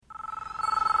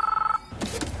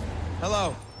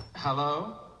Hello.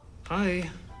 Hello? Hi.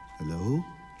 Hello?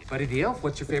 Buddy the Elf,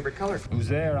 what's your favorite color? Who's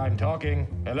there? I'm talking.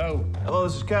 Hello? Hello,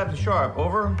 this is Captain Sharp.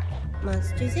 Over.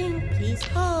 Monsters Inc., please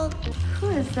hold. Who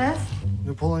is this?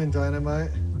 Napoleon Dynamite.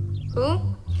 Who?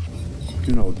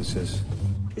 You know what this is.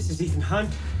 This is Ethan Hunt.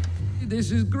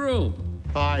 This is Gru.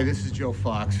 Hi, this is Joe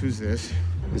Fox. Who's this?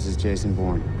 This is Jason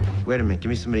Bourne. Wait a minute, give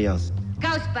me somebody else.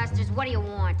 Ghostbusters, what do you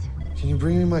want? Can you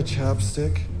bring me my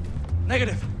chapstick?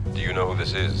 Negative. Do you know who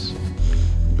this is?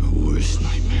 Your worst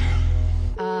nightmare.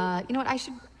 You know what? I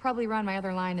should probably run. My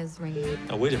other line is ringing.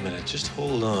 Now, wait a minute. Just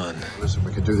hold on. Listen,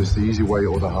 we can do this the easy way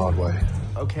or the hard way.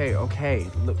 Okay.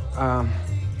 Look,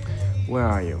 where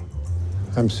are you?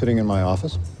 I'm sitting in my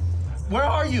office. Where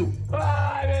are you?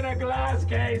 I'm in a glass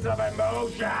case of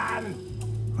emotion.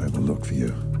 I will look for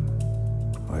you.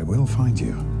 I will find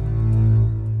you.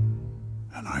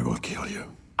 And I will kill you.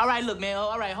 All right, look, man.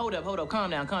 All right, hold up. Calm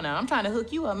down. I'm trying to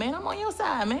hook you up, man. I'm on your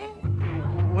side, man.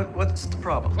 What's the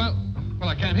problem? Well,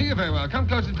 I can't hear you very well. Come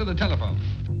closer to the telephone.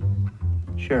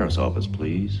 Sheriff's office,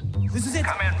 please. This is it.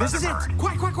 Come in, This is it.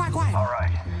 Thunderbird. Quiet. All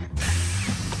right.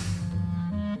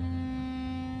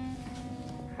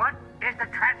 What is the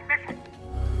transmission?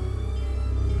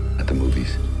 At the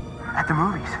movies. At the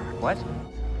movies. What?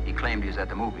 He claimed he was at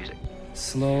the movies.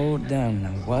 Slow down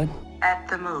now. What? At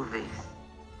the movies.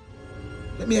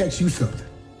 Let me ask you something.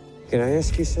 Can I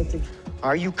ask you something?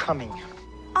 Are you coming?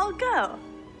 I'll go.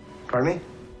 Pardon me?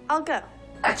 I'll go.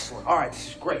 Excellent. All right, this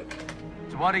is great.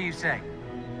 So what do you say?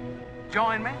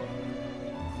 Join me?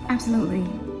 Absolutely.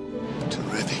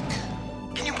 Terrific.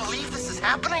 Can you believe this is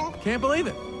happening? Can't believe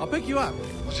it. I'll pick you up.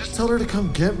 Well, just tell her to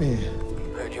come get me.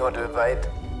 Who do you want to invite?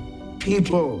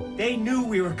 People. They knew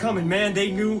we were coming, man.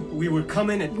 They knew we were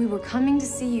coming and... We were coming to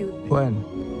see you. When?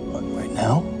 What, right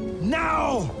now?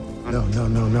 Now! No.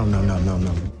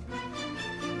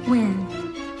 When?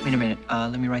 Wait a minute.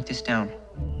 Let me write this down.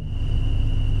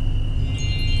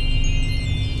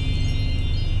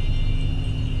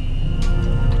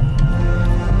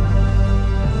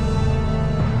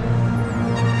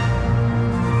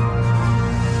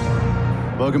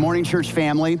 Well, good morning, church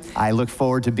family. I look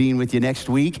forward to being with you next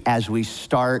week as we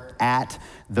start at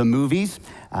the movies.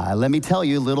 Let me tell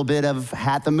you a little bit of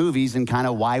At the Movies and kind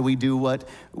of why we do what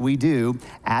we do.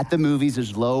 At the Movies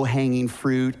is low-hanging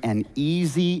fruit, an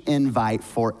easy invite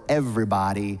for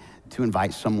everybody to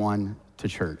invite someone to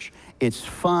church. It's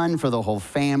fun for the whole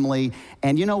family.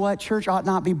 And you know what? Church ought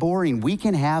not be boring. We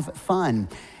can have fun.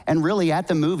 And really, At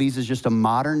the Movies is just a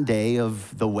modern day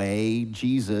of the way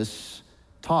Jesus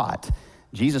taught.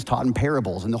 Jesus taught in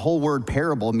parables, and the whole word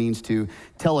parable means to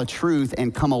tell a truth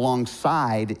and come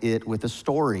alongside it with a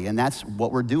story, and that's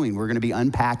what we're doing. We're gonna be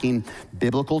unpacking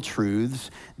biblical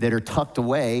truths that are tucked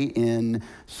away in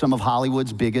some of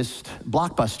Hollywood's biggest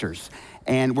blockbusters.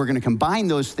 And we're gonna combine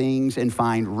those things and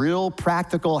find real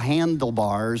practical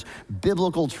handlebars,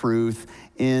 biblical truth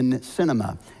in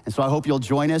cinema. And so I hope you'll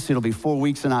join us. It'll be 4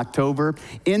 weeks in October.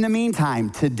 In the meantime,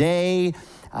 today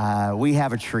we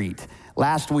have a treat.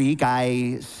 Last week,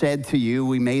 I said to you,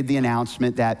 we made the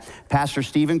announcement that Pastor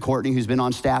Stephen Courtney, who's been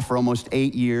on staff for almost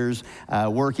 8 years,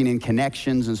 working in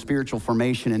connections and spiritual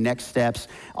formation and next steps,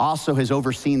 also has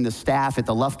overseen the staff at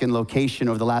the Lufkin location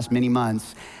over the last many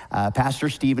months. Pastor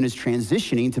Stephen is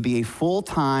transitioning to be a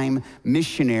full-time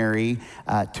missionary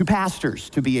to pastors,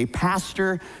 to be a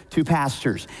pastor to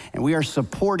pastors. And we are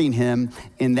supporting him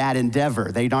in that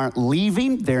endeavor. They aren't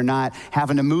leaving. They're not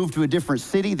having to move to a different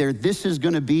city. This is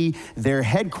going to be their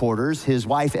headquarters. His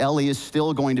wife, Ellie, is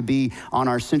still going to be on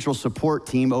our central support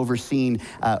team overseeing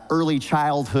early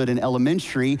childhood and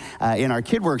elementary in our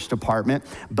KidWorks department.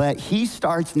 But he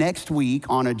starts next week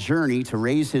on a journey to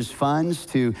raise his funds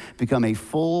to become a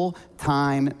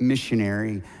full-time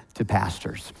missionary to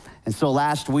pastors. And so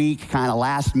last week, kind of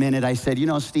last minute, I said, you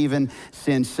know, Stephen,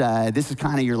 since this is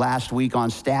kind of your last week on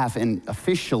staff and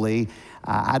officially,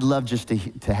 I'd love just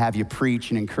to have you preach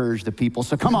and encourage the people.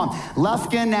 So come on,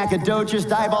 Lufkin, Nacogdoches,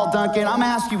 Diboll, Duncan, I'm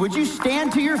asking you, would you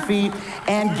stand to your feet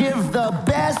and give the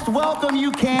best welcome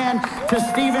you can to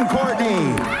Stephen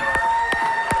Courtney?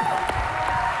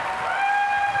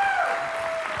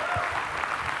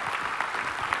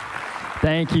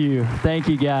 Thank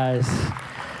you guys.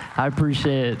 I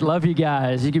appreciate it. Love you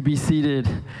guys. You could be seated.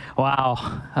 Wow.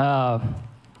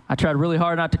 I tried really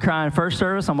hard not to cry in first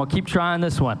service. I'm gonna keep trying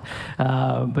this one.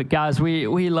 But guys,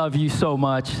 we love you so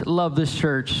much. Love this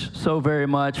church so very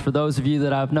much. For those of you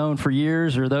that I've known for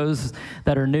years or those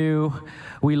that are new,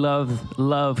 we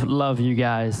love you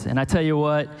guys. And I tell you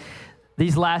what,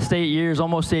 These last 8 years,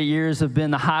 almost 8 years, have been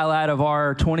the highlight of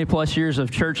our 20-plus years of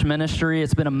church ministry.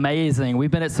 It's been amazing. We've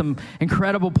been at some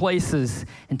incredible places,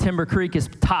 and Timber Creek is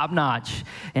top-notch,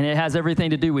 and it has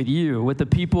everything to do with you, with the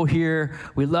people here.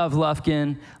 We love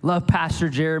Lufkin, love Pastor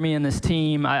Jeremy and this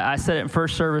team. I said it in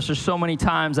first service. There's so many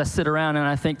times I sit around and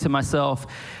I think to myself,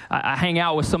 I hang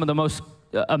out with some of the most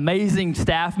amazing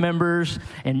staff members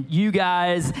and you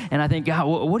guys, and I think, God,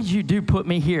 what did you do put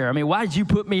me here? I mean, why did you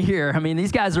put me here? I mean,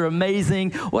 these guys are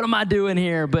amazing. What am I doing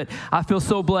here? But I feel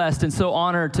so blessed and so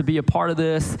honored to be a part of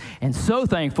this, and so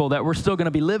thankful that we're still going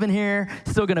to be living here,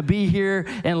 still going to be here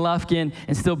in Lufkin,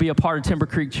 and still be a part of Timber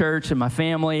Creek Church and my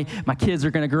family. My kids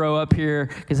are going to grow up here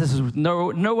because this is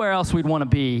nowhere else we'd want to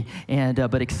be, and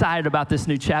but excited about this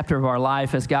new chapter of our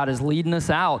life as God is leading us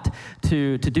out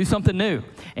to do something new,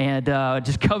 and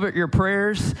just covet your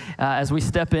prayers as we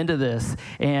step into this.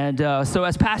 And so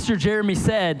as Pastor Jeremy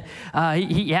said,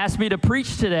 he asked me to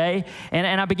preach today,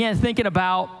 and I began thinking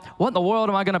about what in the world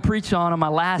am I going to preach on my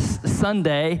last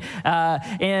Sunday?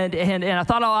 And I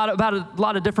thought about a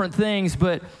lot of different things,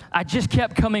 but I just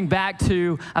kept coming back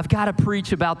to, I've got to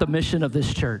preach about the mission of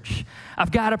this church.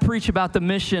 I've got to preach about the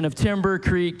mission of Timber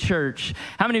Creek Church.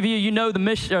 How many of you know the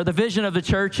mission or the vision of the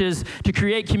church is to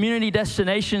create community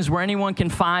destinations where anyone can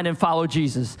find and follow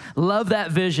Jesus? Love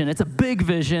that vision. It's a big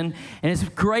vision, and it's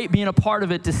great being a part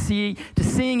of it, to seeing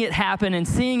it happen and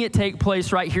seeing it take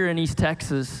place right here in East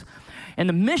Texas. And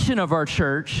the mission of our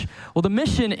church, well, the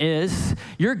mission is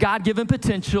your God-given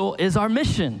potential is our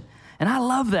mission. And I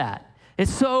love that.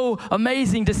 It's so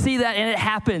amazing to see that, and it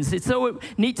happens. It's so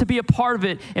neat to be a part of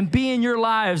it and be in your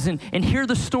lives and hear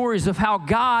the stories of how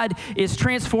God is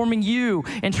transforming you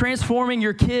and transforming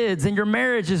your kids and your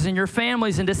marriages and your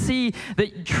families, and to see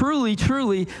that truly,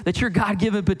 truly, that your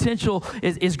God-given potential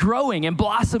is growing and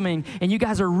blossoming, and you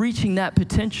guys are reaching that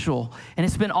potential. And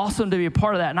it's been awesome to be a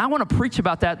part of that. And I want to preach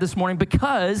about that this morning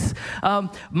because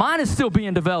mine is still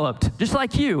being developed, just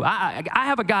like you. I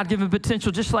have a God-given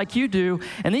potential just like you do.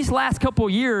 And these last couple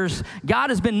years, God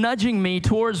has been nudging me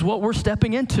towards what we're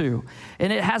stepping into.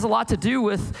 And it has a lot to do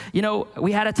with,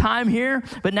 we had a time here,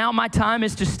 but now my time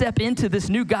is to step into this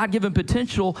new God-given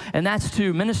potential, and that's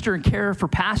to minister and care for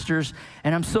pastors.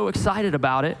 And I'm so excited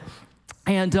about it.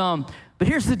 And, but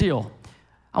here's the deal.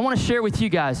 I want to share with you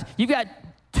guys, you've got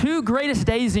two greatest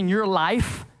days in your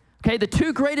life, okay? The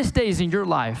two greatest days in your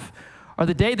life are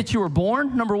the day that you were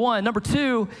born, number one. Number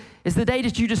two is the day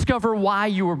that you discover why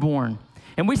you were born.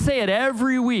 And we say it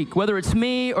every week, whether it's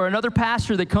me or another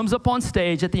pastor that comes up on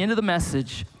stage at the end of the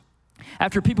message,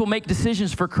 after people make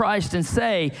decisions for Christ, and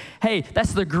say, hey,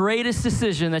 that's the greatest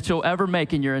decision that you'll ever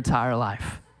make in your entire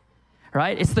life,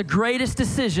 right? It's the greatest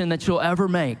decision that you'll ever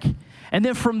make. And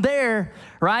then from there,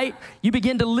 right, you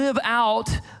begin to live out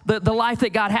the life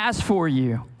that God has for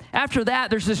you. After that,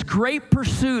 there's this great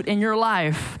pursuit in your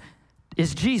life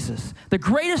is Jesus. The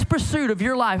greatest pursuit of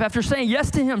your life after saying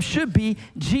yes to him should be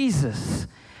Jesus.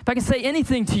 If I can say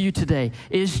anything to you today,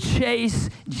 is chase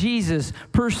Jesus,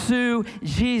 pursue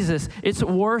Jesus. It's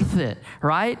worth it,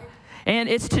 right? And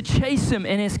it's to chase him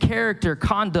in his character,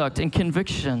 conduct, and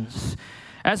convictions.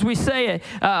 As we say it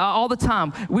all the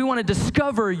time, we want to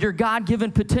discover your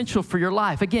God-given potential for your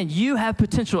life. Again, you have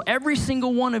potential. Every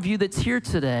single one of you that's here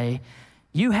today,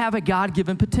 you have a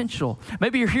God-given potential.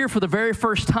 Maybe you're here for the very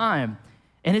first time,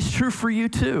 and it's true for you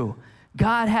too.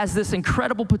 God has this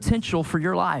incredible potential for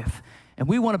your life, and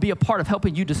we want to be a part of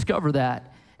helping you discover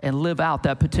that and live out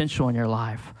that potential in your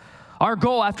life. Our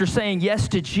goal after saying yes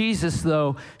to Jesus,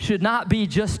 though, should not be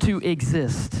just to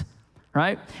exist,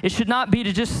 right? It should not be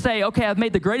to just say, okay, I've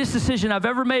made the greatest decision I've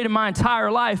ever made in my entire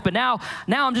life, but now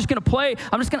I'm just going to play.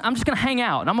 I'm just going to hang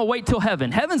out, and I'm going to wait till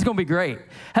heaven. Heaven's going to be great.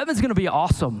 Heaven's going to be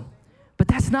awesome. But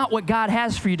that's not what God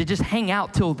has for you, to just hang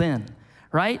out till then,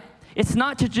 right? It's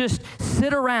not to just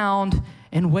sit around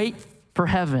and wait for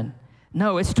heaven.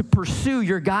 No, it's to pursue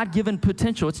your God-given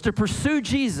potential. It's to pursue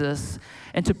Jesus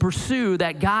and to pursue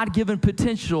that God-given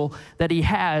potential that he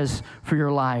has for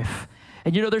your life.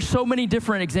 And there's so many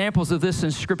different examples of this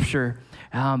in Scripture,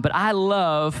 but I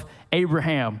love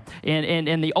Abraham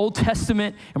in the Old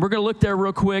Testament, and we're going to look there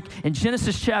real quick in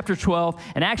Genesis chapter 12.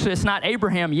 And actually, it's not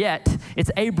Abraham yet,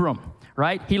 it's Abram.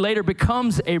 Right? He later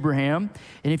becomes Abraham.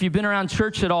 And if you've been around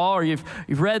church at all, or you've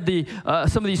read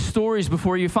some of these stories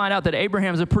before, you find out that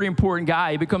Abraham's a pretty important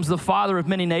guy. He becomes the father of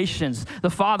many nations, the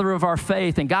father of our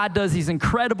faith. And God does these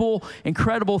incredible,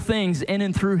 incredible things in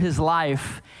and through his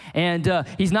life. And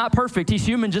he's not perfect. He's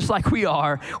human just like we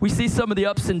are. We see some of the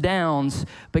ups and downs,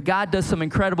 but God does some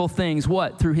incredible things.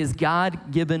 What? Through his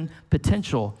God-given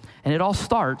potential. And it all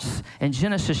starts in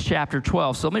Genesis chapter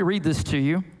 12. So let me read this to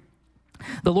you.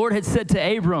 The Lord had said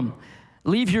to Abram,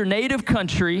 leave your native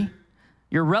country,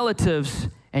 your relatives,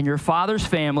 and your father's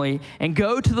family, and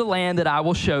go to the land that I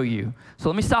will show you. So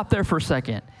let me stop there for a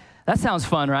second. That sounds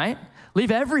fun, right?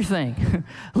 Leave everything.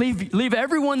 leave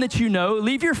everyone that you know,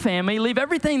 leave your family, leave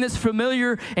everything that's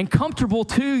familiar and comfortable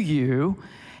to you.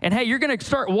 And hey, you're gonna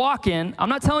start walking. I'm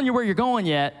not telling you where you're going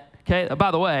yet, okay?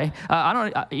 By the way,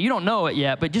 you don't know it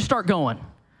yet, but just start going,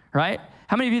 right?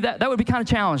 How many of you, that would be kind of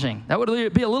challenging. That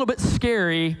would be a little bit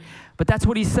scary, but that's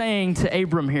what he's saying to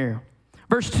Abram here.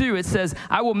 Verse 2, it says,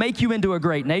 I will make you into a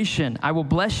great nation. I will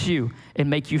bless you and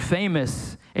make you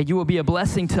famous, and you will be a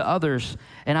blessing to others.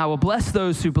 And I will bless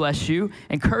those who bless you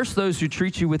and curse those who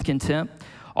treat you with contempt.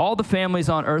 All the families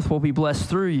on earth will be blessed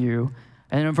through you.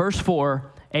 And in verse 4,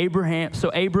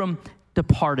 Abram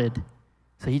departed.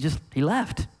 So he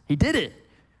left. He did it.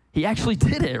 He actually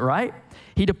did it, right?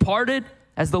 He departed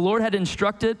as the Lord had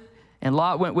instructed, and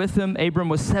Lot went with him. Abram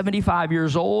was 75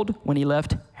 years old when he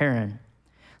left Haran.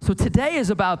 So today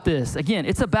is about this. Again,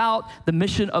 it's about the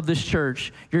mission of this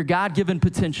church. Your God-given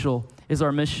potential is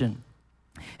our mission.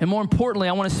 And more importantly,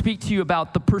 I want to speak to you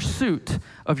about the pursuit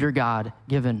of your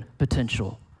God-given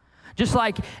potential. Just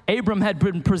like Abram had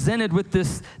been presented with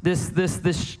this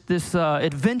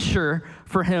adventure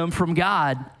for him from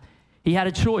God, he had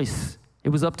a choice. It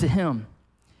was up to him.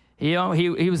 He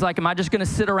was like, am I just going to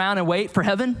sit around and wait for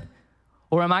heaven?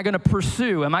 Or am I going to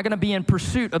pursue? Am I going to be in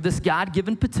pursuit of this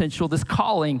God-given potential, this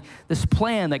calling, this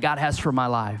plan that God has for my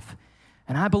life?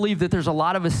 And I believe that there's a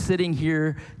lot of us sitting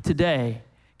here today,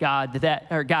 guys,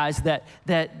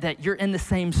 that you're in the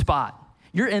same spot.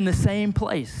 You're in the same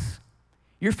place.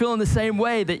 You're feeling the same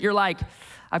way, that you're like,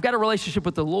 I've got a relationship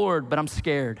with the Lord, but I'm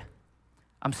scared.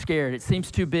 I'm scared. It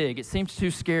seems too big. It seems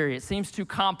too scary. It seems too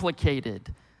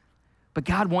complicated. But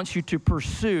God wants you to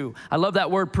pursue. I love that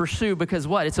word pursue because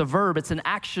what? It's a verb. It's an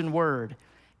action word.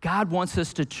 God wants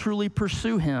us to truly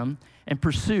pursue him and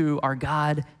pursue our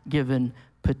God-given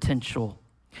potential.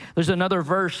 There's another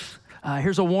verse.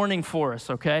 Here's a warning for us,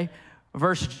 okay?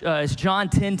 Verse is John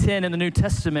 10:10 in the New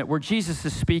Testament where Jesus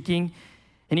is speaking,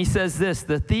 and he says this,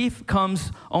 the thief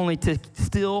comes only to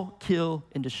steal, kill,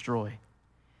 and destroy.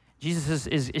 Jesus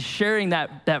is sharing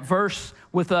that verse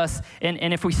with us,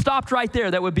 and if we stopped right there,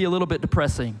 that would be a little bit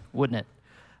depressing, wouldn't it?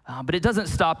 But it doesn't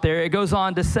stop there. It goes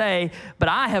on to say, but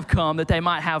I have come that they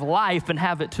might have life and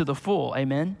have it to the full,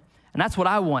 amen? And that's what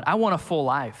I want. I want a full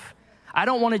life. I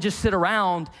don't want to just sit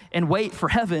around and wait for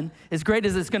heaven, as great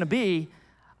as it's going to be.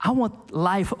 I want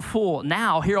life full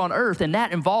now here on earth, and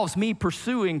that involves me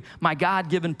pursuing my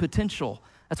God-given potential.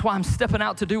 That's why I'm stepping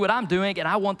out to do what I'm doing, and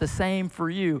I want the same for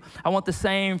you. I want the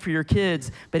same for your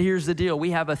kids. But here's the deal.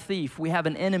 We have a thief. We have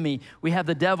an enemy. We have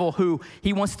the devil who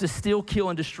he wants to steal, kill,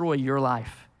 and destroy your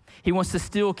life. He wants to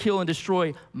steal, kill, and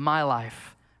destroy my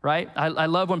life, right? I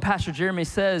love when Pastor Jeremy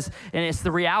says, and it's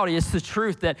the reality, it's the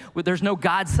truth, that there's no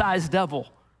God-sized devil,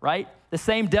 right? The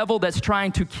same devil that's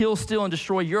trying to kill, steal, and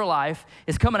destroy your life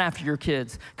is coming after your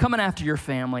kids, coming after your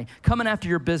family, coming after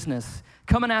your business,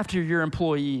 coming after your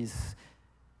employees.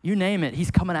 You name it,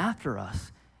 he's coming after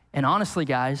us. And honestly,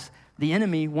 guys, the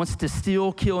enemy wants to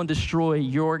steal, kill, and destroy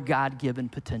your God-given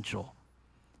potential.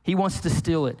 He wants to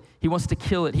steal it. He wants to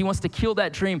kill it. He wants to kill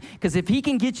that dream. Because if he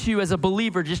can get you as a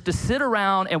believer just to sit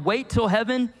around and wait till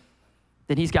heaven,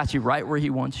 then he's got you right where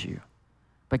he wants you.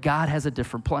 But God has a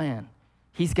different plan.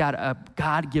 He's got a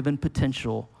God-given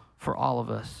potential for all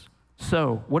of us.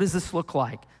 So what does this look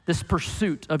like, this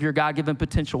pursuit of your God-given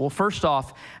potential? Well, first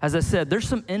off, as I said, there's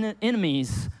some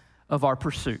enemies of our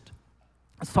pursuit.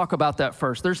 Let's talk about that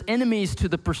first. There's enemies to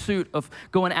the pursuit of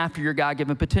going after your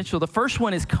God-given potential. The first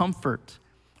one is comfort,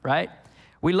 right?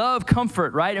 We love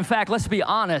comfort, right? In fact, let's be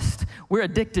honest, we're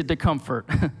addicted to comfort,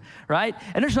 right?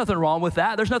 And there's nothing wrong with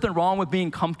that. There's nothing wrong with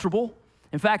being comfortable.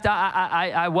 In fact,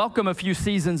 I welcome a few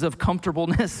seasons of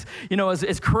comfortableness. You know,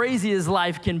 as crazy as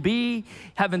life can be,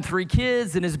 having 3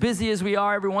 kids and as busy as we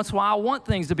are, every once in a while, I want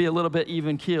things to be a little bit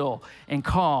even keel and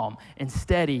calm and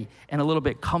steady and a little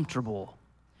bit comfortable.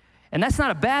 And that's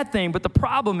not a bad thing, but the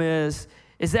problem is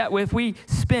that if we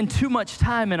spend too much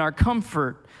time in our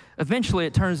comfort, eventually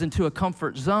it turns into a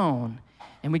comfort zone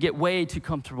and we get way too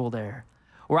comfortable there.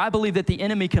 Where I believe that the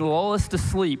enemy can lull us to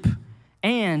sleep,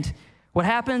 and what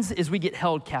happens is we get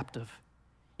held captive.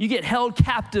 You get held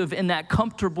captive in that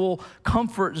comfortable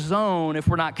comfort zone if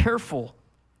we're not careful.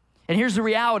 And here's the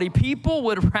reality. People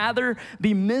would rather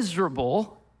be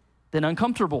miserable than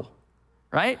uncomfortable,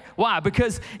 right? Why?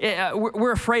 Because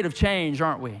we're afraid of change,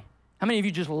 aren't we? How many of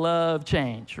you just love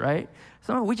change, right?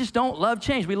 Some we just don't love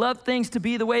change. We love things to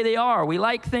be the way they are. We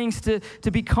like things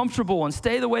to be comfortable and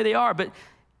stay the way they are. But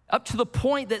up to the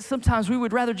point that sometimes we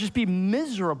would rather just be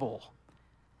miserable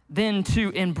than to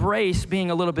embrace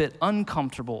being a little bit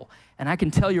uncomfortable. And I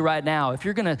can tell you right now, if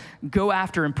you're gonna go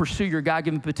after and pursue your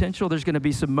God-given potential, there's gonna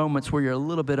be some moments where you're a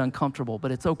little bit uncomfortable,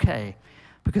 but it's okay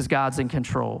because God's in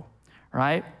control,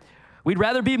 right? We'd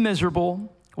rather be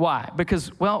miserable. Why?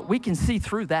 Because, well, we can see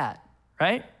through that,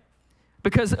 right?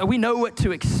 Because we know what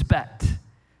to expect.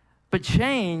 But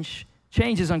change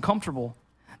is uncomfortable.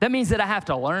 That means that I have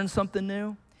to learn something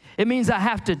new. It means I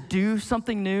have to do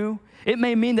something new. It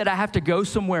may mean that I have to go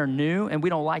somewhere new, and we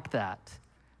don't like that.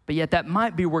 But yet that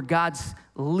might be where God's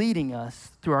leading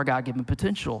us through our God-given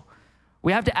potential.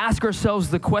 We have to ask ourselves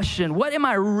the question, what am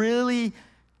I really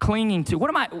clinging to?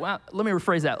 Let me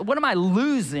rephrase that. What am I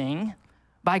losing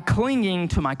by clinging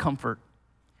to my comfort?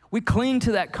 We cling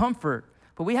to that comfort,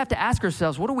 but we have to ask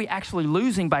ourselves, what are we actually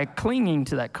losing by clinging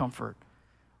to that comfort?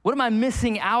 What am I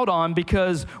missing out on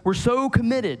because we're so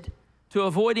committed to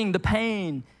avoiding the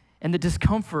pain and the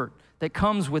discomfort that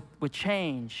comes with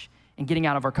change and getting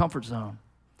out of our comfort zone?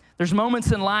 There's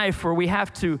moments in life where we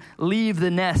have to leave the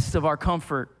nest of our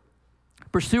comfort,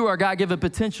 pursue our God-given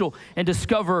potential, and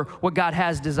discover what God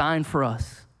has designed for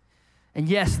us. And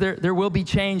yes, there will be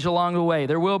change along the way.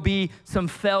 There will be some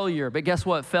failure, but guess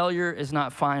what? Failure is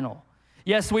not final.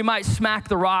 Yes, we might smack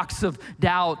the rocks of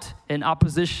doubt and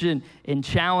opposition and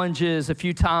challenges a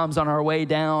few times on our way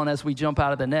down as we jump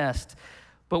out of the nest.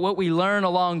 But what we learn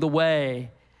along the way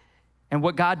and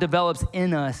what God develops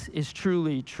in us is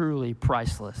truly, truly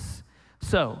priceless.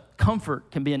 So, comfort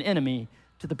can be an enemy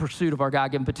to the pursuit of our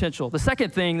God-given potential. The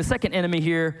second enemy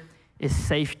here is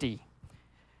safety.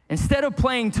 Instead of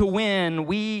playing to win,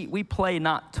 we play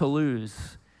not to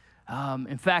lose.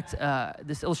 In fact,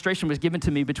 this illustration was given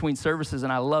to me between services,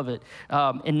 and I love it.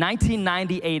 In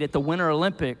 1998 at the Winter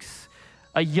Olympics,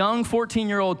 a young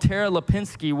 14-year-old Tara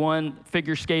Lipinski won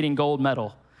figure skating gold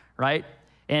medal, right?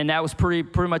 And that was pretty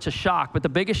much a shock. But the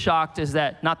biggest shock is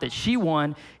that, not that she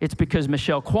won, it's because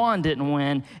Michelle Kwan didn't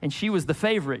win, and she was the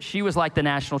favorite. She was like the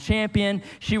national champion.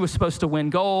 She was supposed to win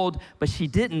gold, but she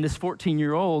didn't. This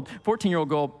 14-year-old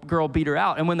girl beat her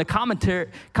out. And when the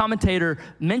commentator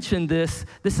mentioned this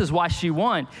is why she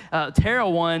won. Tara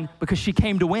won because she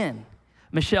came to win.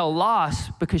 Michelle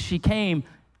lost because she came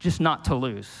just not to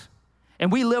lose.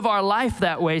 And we live our life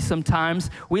that way sometimes.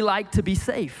 We like to be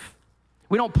safe.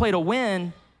 We don't play to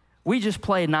win. We just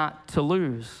play not to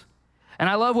lose. And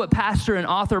I love what pastor and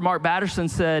author Mark Batterson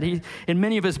said. In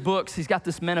many of his books, he's got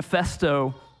this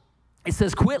manifesto. It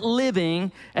says, quit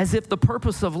living as if the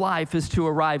purpose of life is to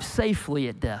arrive safely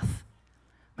at death.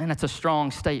 Man, that's a strong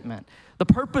statement. The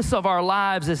purpose of our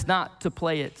lives is not to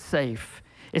play it safe.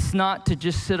 It's not to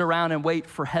just sit around and wait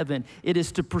for heaven. It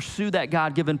is to pursue that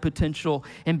God-given potential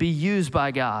and be used by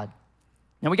God.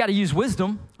 Now, we got to use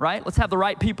wisdom, right? Let's have the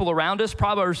right people around us.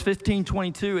 Proverbs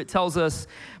 15:22, it tells us,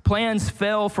 plans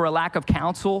fail for a lack of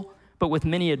counsel, but with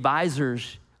many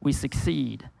advisors, we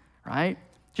succeed, right?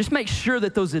 Just make sure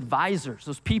that those advisors,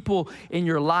 those people in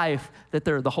your life, that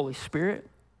they're the Holy Spirit,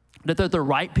 that they're the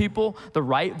right people, the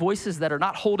right voices that are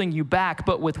not holding you back,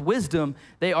 but with wisdom,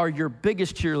 they are your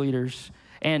biggest cheerleaders,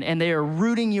 and they are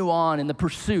rooting you on in the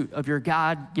pursuit of your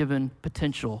God-given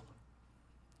potential.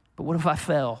 But what if I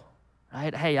fail?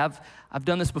 Right? Hey, I've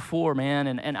done this before, man,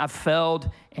 and I've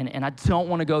failed, and I don't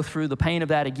want to go through the pain of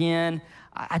that again.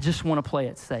 I just want to play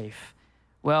it safe.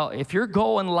 Well, if your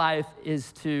goal in life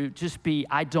is to just be,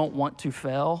 I don't want to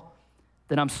fail,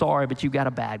 then I'm sorry, but you got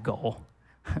a bad goal.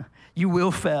 You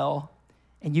will fail,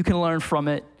 and you can learn from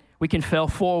it. We can fail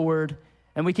forward,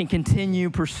 and we can continue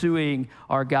pursuing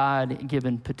our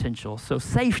God-given potential. So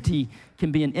safety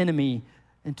can be an enemy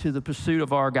into the pursuit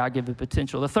of our God-given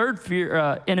potential. The third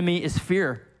enemy is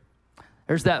fear.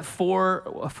 There's that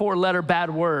four-letter bad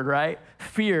word, right?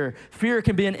 Fear. Fear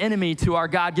can be an enemy to our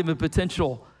God-given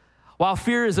potential. While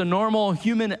fear is a normal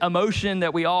human emotion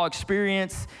that we all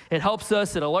experience, it helps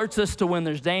us, it alerts us to when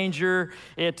there's danger,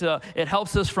 it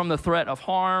helps us from the threat of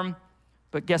harm.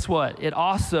 But guess what?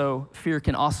 Fear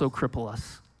can also cripple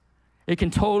us. It can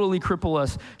totally cripple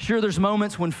us. Sure, there's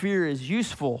moments when fear is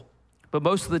useful, but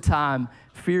most of the time,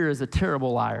 fear is a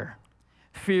terrible liar.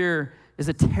 Fear is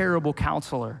a terrible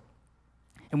counselor.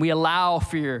 And we allow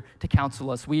fear to counsel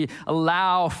us. We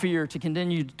allow fear to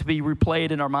continue to be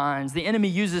replayed in our minds. The enemy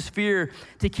uses fear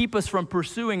to keep us from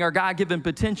pursuing our God-given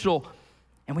potential,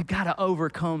 and we've got to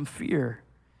overcome fear.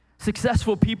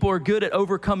 Successful people are good at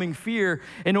overcoming fear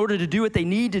in order to do what they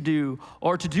need to do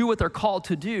or to do what they're called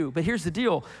to do. But here's the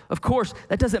deal. Of course,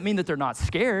 that doesn't mean that they're not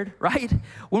scared, right?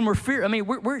 When we're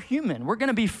we're human. We're going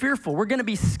to be fearful. We're going to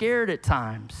be scared at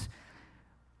times.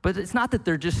 But it's not that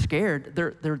they're just scared.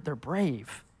 They're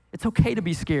brave. It's okay to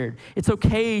be scared. It's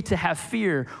okay to have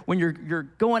fear when you're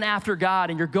going after God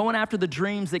and you're going after the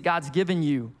dreams that God's given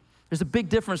you. There's a big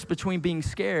difference between being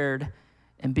scared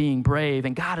and being brave,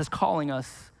 and God is calling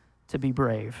us to be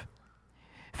brave.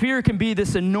 Fear can be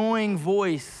this annoying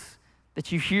voice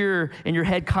that you hear in your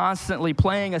head constantly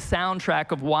playing a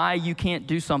soundtrack of why you can't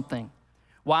do something,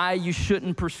 why you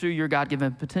shouldn't pursue your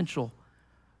God-given potential.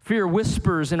 Fear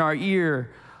whispers in our ear,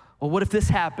 well, what if this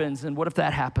happens and what if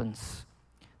that happens?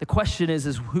 The question is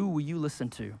who will you listen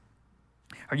to?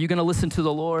 Are you gonna listen to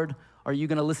the Lord, or are you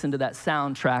gonna listen to that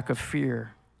soundtrack of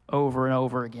fear over and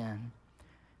over again?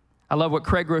 I love what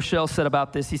Craig Rochelle said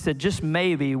about this. He said, just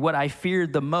maybe what I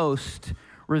feared the most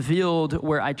revealed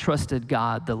where I trusted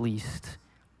God the least.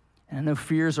 And I know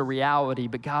fear is a reality,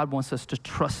 but God wants us to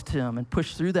trust him and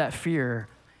push through that fear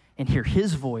and hear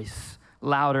his voice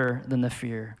louder than the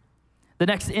fear. The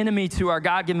next enemy to our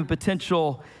God-given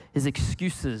potential is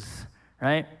excuses,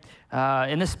 right?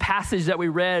 In this passage that we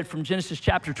read from Genesis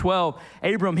chapter 12,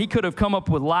 Abram, he could have come up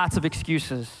with lots of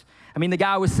excuses. I mean, the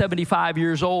guy was 75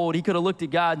 years old. He could have looked at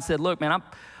God and said, look, man,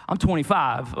 I'm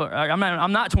 25.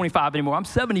 I'm not 25 anymore. I'm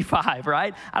 75,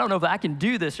 right? I don't know if I can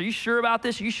do this. Are you sure about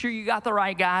this? Are you sure you got the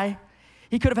right guy?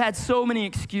 He could have had so many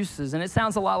excuses, and it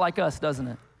sounds a lot like us, doesn't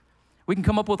it? We can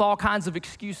come up with all kinds of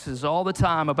excuses all the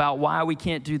time about why we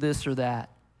can't do this or that.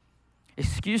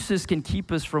 Excuses can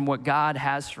keep us from what God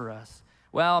has for us.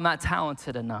 Well, I'm not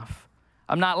talented enough.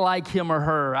 I'm not like him or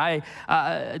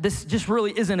her. This just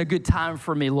really isn't a good time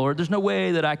for me, Lord. There's no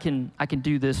way that I can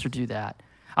do this or do that.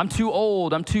 I'm too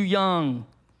old. I'm too young.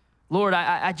 Lord,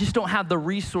 I just don't have the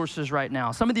resources right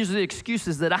now. Some of these are the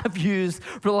excuses that I've used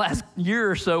for the last year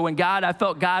or so when I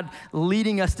felt God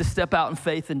leading us to step out in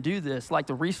faith and do this, like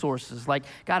the resources. Like,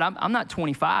 God, I'm not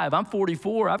 25. I'm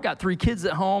 44. I've got 3 kids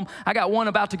at home. I got one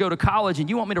about to go to college, and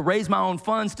you want me to raise my own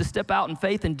funds to step out in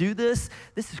faith and do this?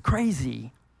 This is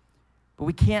crazy. But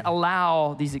we can't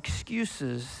allow these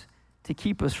excuses to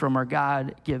keep us from our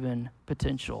God-given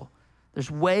potential.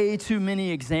 There's way too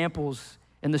many examples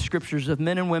in the scriptures of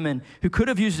men and women who could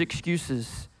have used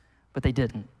excuses, but they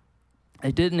didn't.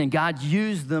 They didn't, and God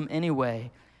used them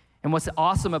anyway. And what's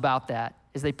awesome about that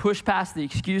is they pushed past the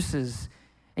excuses,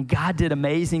 and God did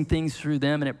amazing things through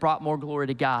them, and it brought more glory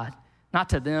to God. Not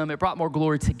to them, it brought more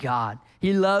glory to God.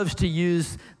 He loves to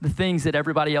use the things that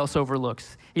everybody else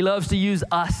overlooks. He loves to use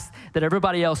us that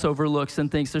everybody else overlooks and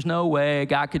thinks there's no way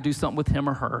God could do something with him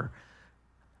or her.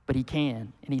 But he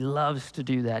can, and he loves to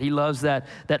do that. He loves that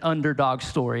underdog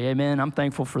story, amen? I'm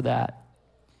thankful for that.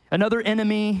 Another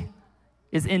enemy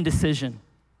is indecision.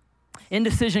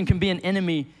 Indecision can be an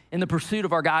enemy in the pursuit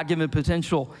of our God-given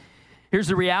potential. Here's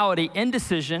the reality,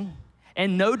 indecision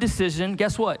and no decision,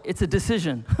 guess what? It's a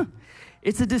decision.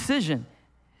 It's a decision.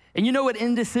 And you know what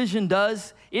indecision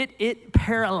does? It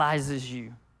paralyzes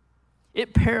you.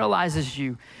 It paralyzes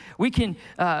you. We can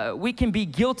be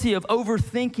guilty of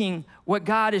overthinking what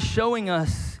God is showing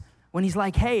us when he's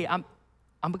like, hey, I'm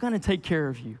gonna take care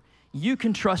of you. You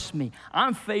can trust me.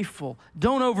 I'm faithful.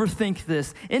 Don't overthink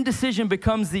this. Indecision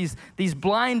becomes these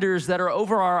blinders that are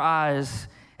over our eyes.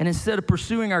 And instead of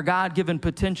pursuing our God-given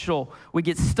potential, we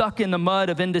get stuck in the mud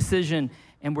of indecision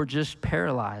and we're just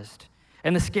paralyzed.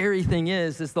 And the scary thing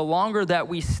is the longer that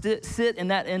we sit in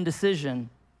that indecision,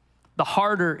 the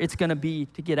harder it's gonna be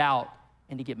to get out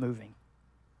and to get moving,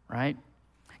 right?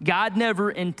 God never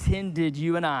intended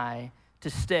you and I to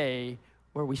stay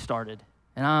where we started,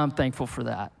 and I'm thankful for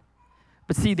that.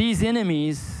 But see, these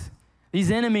enemies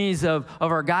of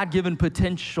our God-given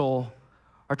potential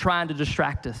are trying to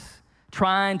distract us,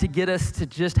 trying to get us to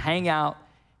just hang out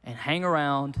and hang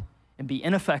around and be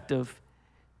ineffective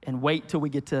and wait till we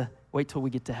get to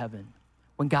heaven.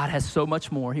 When God has so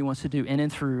much more he wants to do in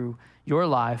and through your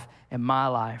life and my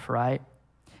life, right?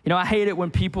 You know, I hate it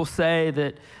when people say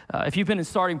that, if you've been in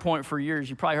Starting Point for years,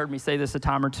 you probably heard me say this a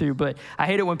time or two, but I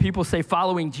hate it when people say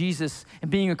following Jesus and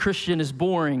being a Christian is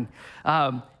boring.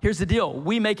 Here's the deal,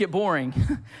 we make it boring.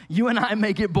 You and I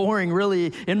make it boring,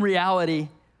 really, in reality,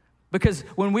 because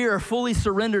when we are fully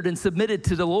surrendered and submitted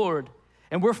to the Lord,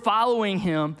 and we're following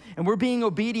him, and we're being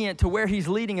obedient to where he's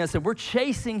leading us, and we're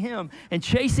chasing him and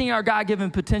chasing our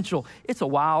God-given potential, it's a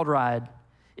wild ride.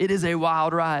 It is a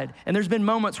wild ride. And there's been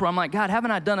moments where I'm like, God,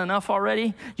 haven't I done enough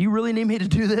already? Do you really need me to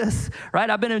do this? Right?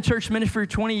 I've been in church ministry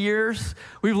for 20 years.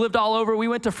 We've lived all over. We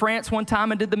went to France one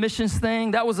time and did the missions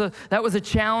thing. That was a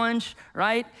challenge,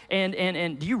 right?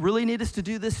 And do you really need us to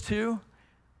do this too?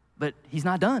 But he's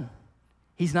not done.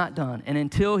 He's not done. And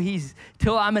until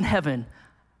I'm in heaven,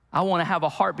 I want to have a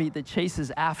heartbeat that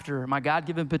chases after my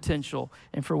God-given potential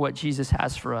and for what Jesus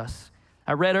has for us.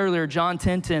 I read earlier, John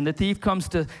 10:10, the thief comes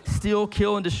to steal,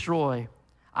 kill, and destroy.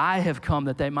 I have come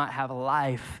that they might have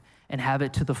life and have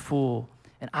it to the full.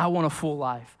 And I want a full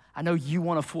life. I know you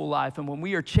want a full life. And when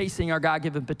we are chasing our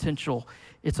God-given potential,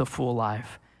 it's a full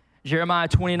life. Jeremiah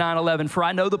 29:11, for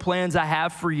I know the plans I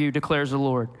have for you, declares the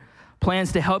Lord.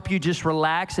 Plans to help you just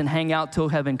relax and hang out till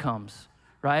heaven comes,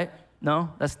 right?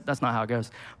 No, that's not how it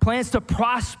goes. Plans to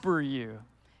prosper you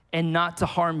and not to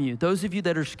harm you. Those of you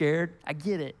that are scared, I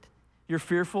get it. You're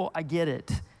fearful, I get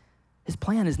it. His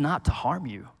plan is not to harm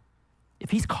you. If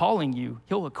he's calling you,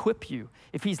 he'll equip you.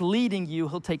 If he's leading you,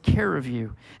 he'll take care of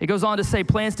you. It goes on to say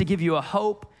plans to give you a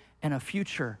hope and a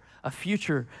future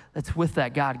that's with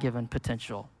that God-given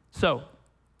potential. So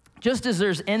just as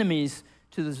there's enemies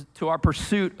to our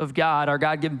pursuit of God, our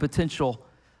God-given potential,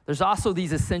 there's also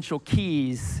these essential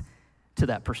keys to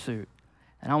that pursuit.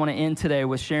 And I want to end today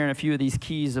with sharing a few of these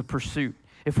keys of pursuit.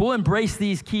 If we'll embrace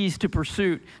these keys to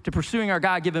pursuing our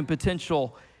God-given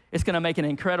potential, it's going to make an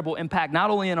incredible impact, not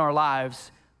only in our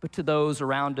lives, but to those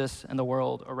around us and the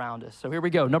world around us. So here we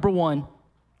go. Number one,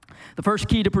 the first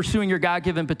key to pursuing your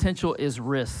God-given potential is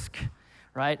risk,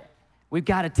 right? We've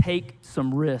got to take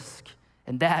some risk,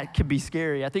 and that can be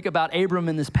scary. I think about Abram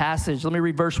in this passage. Let me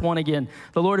read verse 1 again.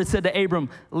 The Lord had said to Abram,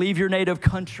 leave your native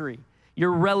country,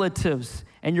 your relatives,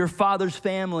 and your father's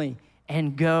family,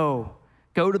 and go.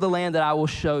 Go to the land that I will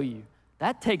show you.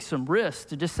 That takes some risk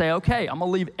to just say, okay, I'm going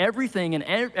to leave everything and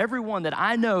everyone that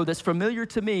I know that's familiar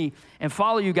to me and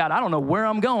follow you, God. I don't know where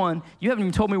I'm going. You haven't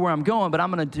even told me where I'm going, but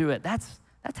I'm going to do it. That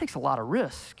takes a lot of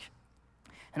risk.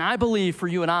 And I believe for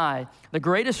you and I, the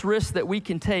greatest risk that we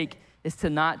can take is to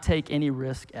not take any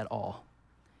risk at all.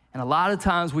 And a lot of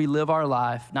times we live our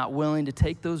life not willing to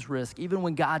take those risks, even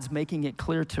when God's making it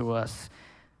clear to us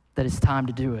that it's time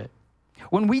to do it.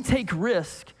 When we take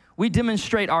risk, we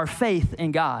demonstrate our faith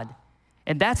in God.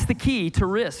 And that's the key to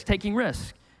risk, taking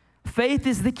risk. Faith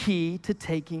is the key to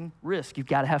taking risk. You've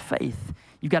got to have faith.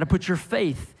 You've got to put your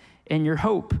faith and your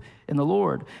hope in the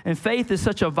Lord. And faith is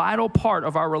such a vital part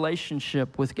of our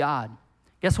relationship with God.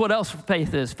 Guess what else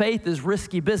faith is? Faith is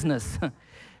risky business.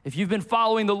 If you've been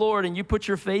following the Lord and you put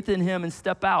your faith in him and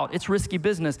step out, it's risky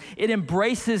business. It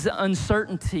embraces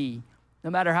uncertainty,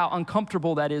 no matter how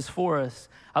uncomfortable that is for us.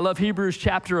 I love Hebrews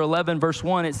chapter 11, verse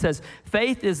 1. It says,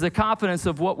 faith is the confidence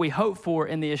of what we hope for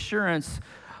and the assurance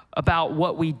about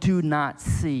what we do not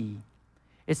see.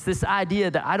 It's this idea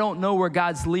that I don't know where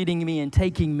God's leading me and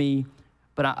taking me,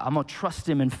 but I'm going to trust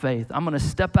him in faith. I'm going to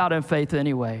step out in faith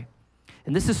anyway.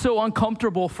 And this is so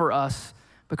uncomfortable for us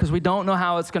because we don't know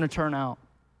how it's going to turn out.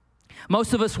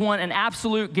 Most of us want an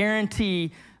absolute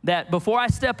guarantee that before I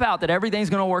step out, that everything's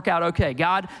going to work out okay.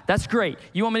 God, that's great.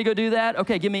 You want me to go do that?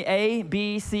 Okay, give me A,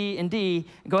 B, C, and D.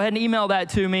 Go ahead and email that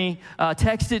to me,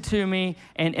 text it to me,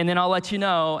 and then I'll let you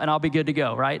know, and I'll be good to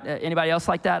go, right? Anybody else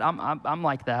like that? I'm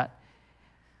like that.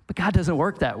 But God doesn't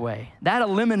work that way. That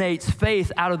eliminates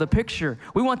faith out of the picture.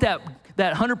 We want that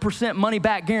 100% money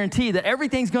back guarantee that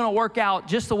everything's going to work out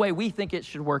just the way we think it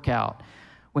should work out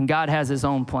when God has his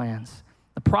own plans.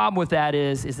 The problem with that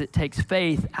is it takes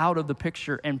faith out of the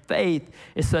picture, and faith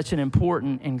is such an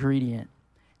important ingredient.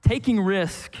 Taking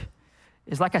risk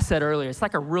is, like I said earlier, it's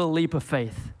like a real leap of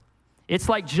faith. It's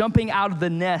like jumping out of the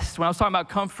nest. When I was talking about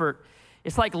comfort,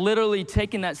 it's like literally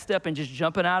taking that step and just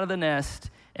jumping out of the nest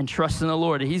and trusting the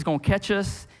Lord that he's going to catch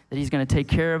us, that he's going to take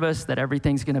care of us, that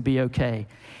everything's going to be okay.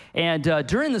 And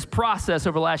during this process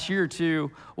over the last year or two,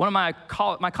 one of my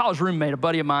college roommate, a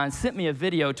buddy of mine, sent me a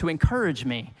video to encourage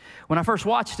me. When I first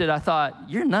watched it, I thought,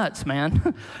 you're nuts,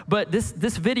 man. But this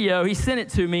video, he sent it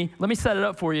to me. Let me set it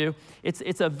up for you.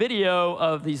 It's a video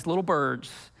of these little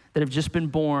birds that have just been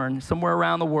born somewhere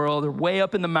around the world. They're way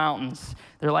up in the mountains.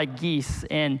 They're like geese.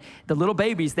 And the little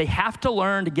babies, they have to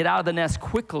learn to get out of the nest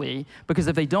quickly because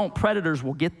if they don't, predators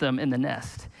will get them in the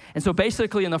nest. And so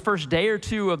basically in the first day or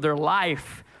two of their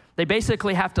life, they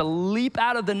basically have to leap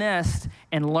out of the nest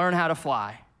and learn how to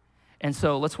fly. And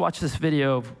so let's watch this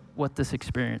video of what this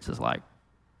experience is like.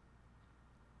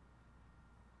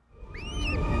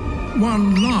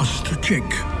 One last chick.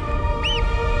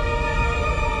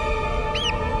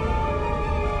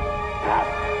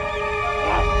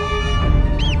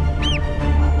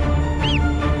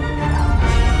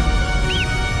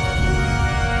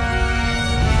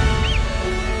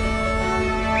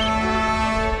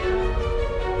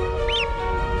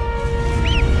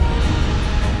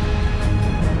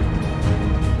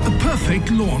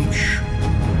 Perfect launch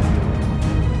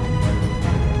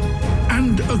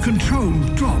and a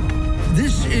controlled drop.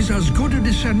 This is as good a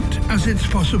descent as it's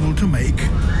possible to make.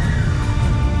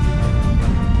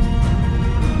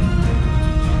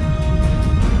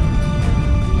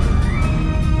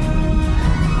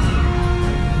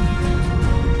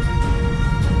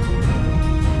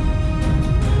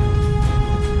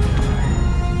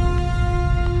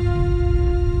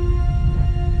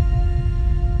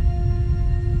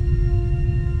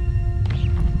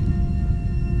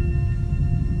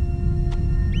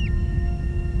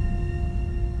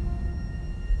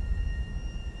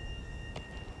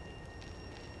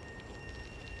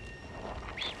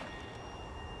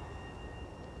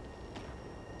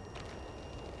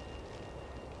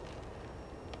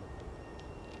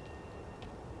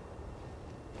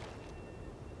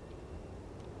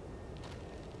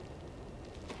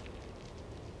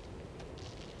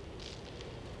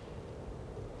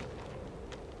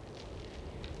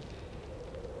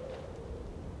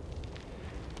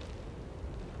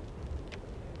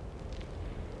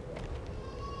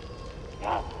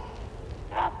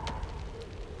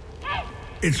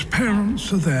 Its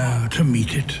parents are there to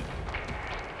meet it.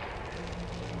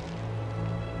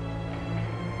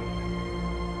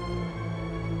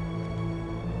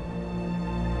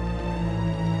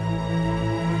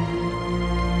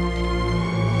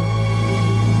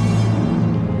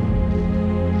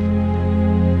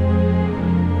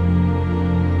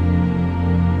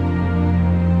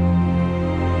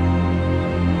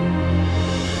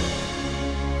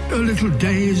 A little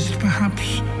dazed,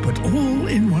 perhaps, but all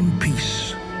in one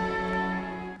piece.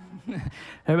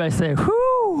 Everybody say,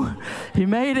 whoo, he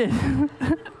made it.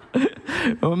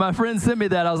 When my friend sent me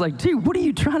that, I was like, dude, what are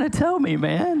you trying to tell me,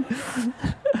 man?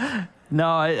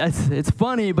 No, it's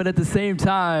funny, but at the same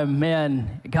time,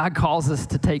 man, God calls us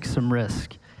to take some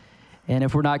risk. And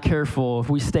if we're not careful, if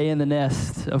we stay in the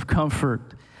nest of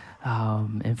comfort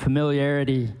and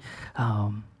familiarity,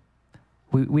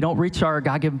 we don't reach our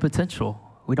God-given potential.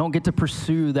 We don't get to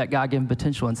pursue that God-given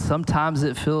potential. And sometimes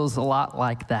it feels a lot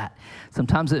like that.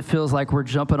 Sometimes it feels like we're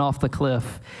jumping off the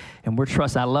cliff and we're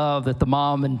trusting. I love that the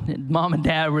mom and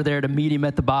dad were there to meet him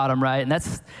at the bottom, right? And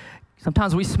that's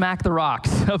sometimes we smack the rocks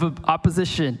of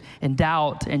opposition and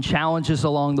doubt and challenges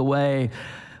along the way.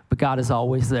 But God is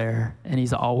always there and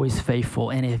he's always faithful.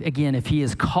 And if he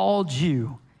has called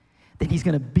you, then he's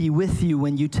going to be with you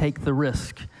when you take the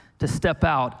risk to step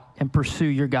out and pursue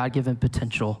your God-given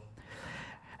potential.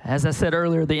 As I said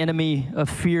earlier, the enemy of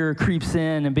fear creeps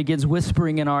in and begins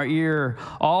whispering in our ear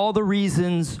all the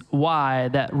reasons why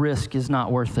that risk is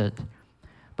not worth it.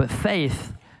 But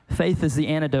faith is the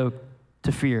antidote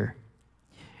to fear.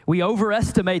 We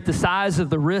overestimate the size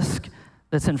of the risk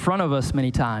that's in front of us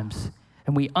many times,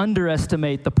 and we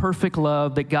underestimate the perfect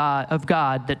love of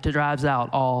God that drives out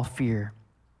all fear.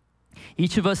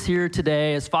 Each of us here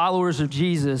today, as followers of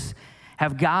Jesus,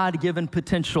 have God-given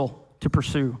potential to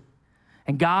pursue.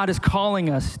 And God is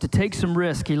calling us to take some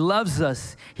risk. He loves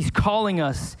us. He's calling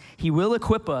us. He will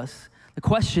equip us. The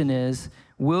question is,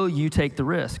 will you take the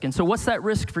risk? And so what's that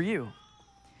risk for you?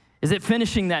 Is it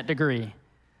finishing that degree?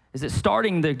 Is it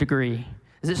starting the degree?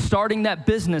 Is it starting that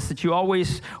business that you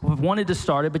always wanted to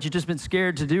start it, but you've just been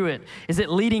scared to do it? Is it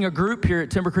leading a group here at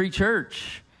Timber Creek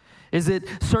Church? Is it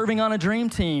serving on a dream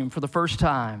team for the first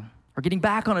time? Or getting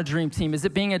back on a dream team? Is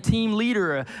it being a team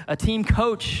leader, a team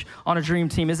coach on a dream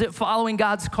team? Is it following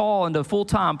God's call into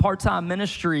full-time, part-time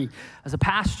ministry as a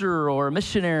pastor or a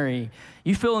missionary?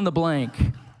 You fill in the blank.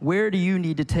 Where do you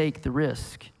need to take the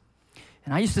risk?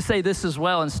 And I used to say this as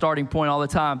well in Starting Point all the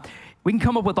time. We can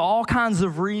come up with all kinds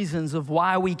of reasons of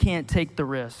why we can't take the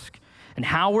risk and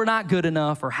how we're not good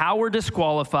enough or how we're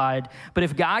disqualified. But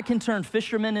if God can turn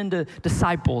fishermen into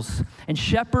disciples and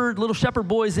little shepherd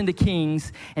boys into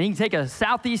kings, and he can take a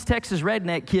Southeast Texas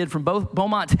redneck kid from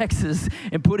Beaumont, Texas,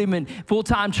 and put him in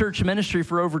full-time church ministry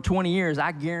for over 20 years,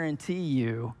 I guarantee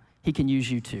you he can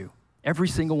use you too. Every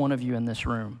single one of you in this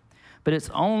room. But it's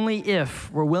only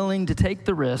if we're willing to take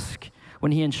the risk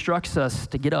when he instructs us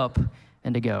to get up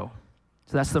and to go.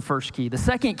 So that's the first key. The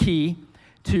second key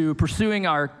to pursuing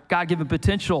our God-given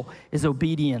potential is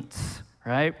obedience,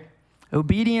 right?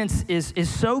 Obedience is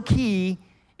so key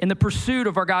in the pursuit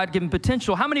of our God-given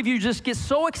potential. How many of you just get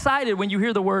so excited when you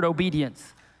hear the word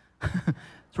obedience?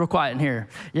 It's real quiet in here.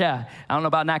 Yeah, I don't know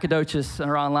about Nacogdoches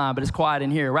or online, but it's quiet in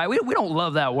here, right? We don't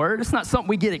love that word. It's not something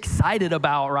we get excited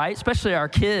about, right? Especially our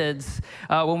kids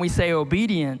when we say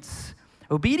obedience.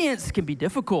 Obedience can be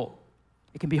difficult.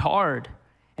 It can be hard,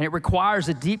 and it requires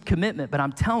a deep commitment, but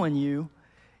I'm telling you,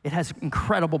 it has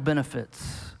incredible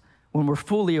benefits when we're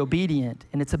fully obedient,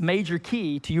 and it's a major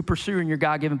key to you pursuing your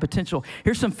God-given potential.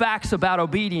 Here's some facts about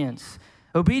obedience.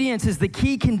 Obedience is the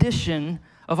key condition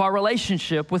of our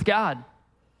relationship with God.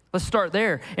 Let's start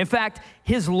there. In fact,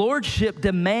 his lordship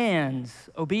demands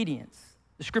obedience.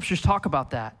 The scriptures talk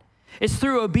about that. It's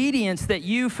through obedience that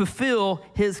you fulfill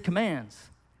his commands.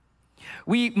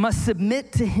 We must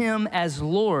submit to him as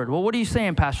Lord. Well, what are you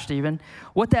saying, Pastor Stephen?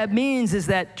 What that means is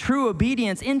that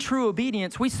in true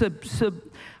obedience, we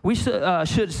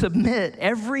should submit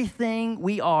everything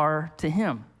we are to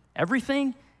him.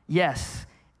 Everything? Yes,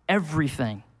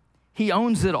 everything. He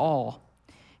owns it all.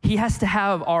 He has to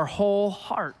have our whole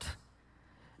heart.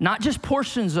 Not just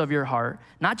portions of your heart,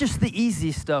 not just the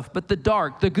easy stuff, but the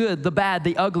dark, the good, the bad,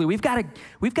 the ugly. We've got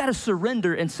to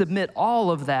surrender and submit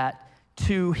all of that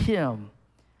to him,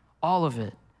 all of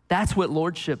it. That's what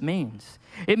lordship means.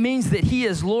 It means that he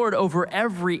is Lord over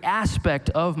every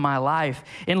aspect of my life.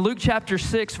 In Luke chapter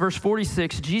 6, verse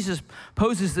 46, Jesus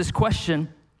poses this question.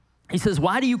 He says,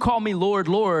 why do you call me Lord,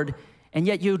 Lord, and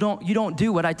yet you don't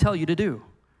do what I tell you to do,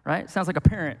 right? Sounds like a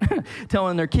parent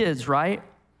telling their kids, right?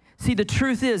 See, the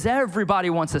truth is everybody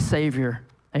wants a savior,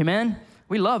 amen?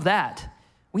 We love that.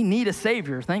 We need a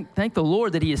Savior. Thank the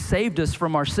Lord that He has saved us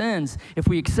from our sins if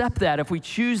we accept that, if we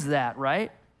choose that,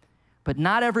 right? But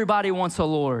not everybody wants a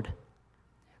Lord,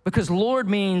 because Lord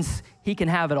means He can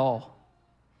have it all,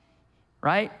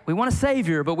 right? We want a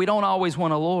Savior, but we don't always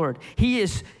want a Lord.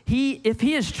 If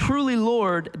He is truly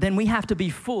Lord, then we have to be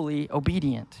fully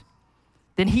obedient.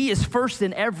 Then He is first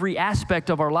in every aspect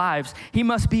of our lives. He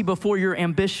must be before your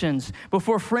ambitions,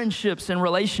 before friendships and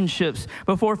relationships,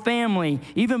 before family,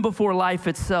 even before life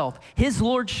itself. His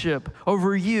lordship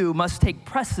over you must take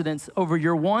precedence over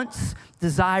your wants,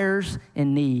 desires,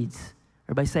 and needs.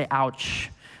 Everybody say, ouch.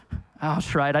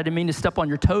 Ouch, right? I didn't mean to step on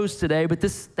your toes today, but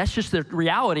that's just the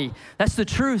reality. That's the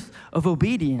truth of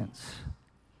obedience,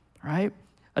 right?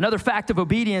 Another fact of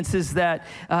obedience is that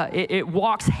it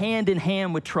walks hand in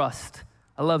hand with trust.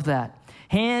 I love that.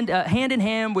 Hand in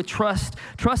hand with trust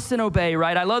and obey,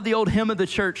 right? I love the old hymn of the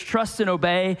church, trust and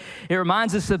obey. It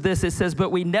reminds us of this. It says,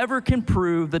 but we never can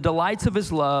prove the delights of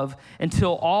His love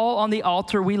until all on the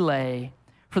altar we lay,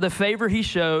 for the favor He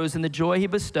shows and the joy He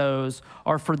bestows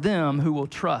are for them who will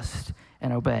trust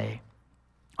and obey.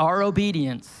 Our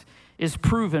obedience is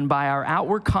proven by our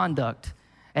outward conduct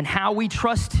and how we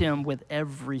trust Him with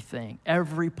everything,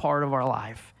 every part of our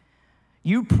life.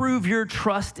 You prove your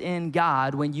trust in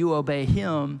God when you obey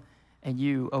Him and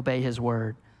you obey His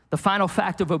word. The final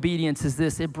fact of obedience is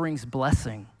this: it brings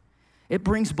blessing. It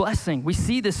brings blessing. We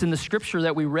see this in the scripture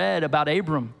that we read about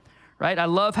Abram, right? I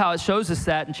love how it shows us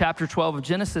that in chapter 12 of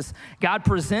Genesis. God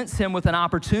presents him with an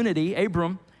opportunity,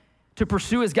 Abram, to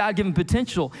pursue his God-given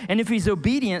potential. And if he's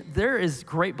obedient, there is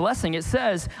great blessing. It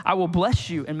says, I will bless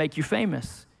you and make you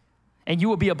famous, and you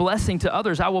will be a blessing to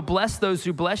others. I will bless those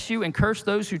who bless you and curse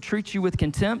those who treat you with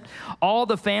contempt. All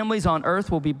the families on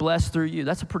earth will be blessed through you.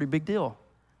 That's a pretty big deal.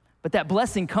 But that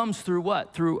blessing comes through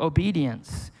what? Through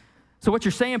obedience. So what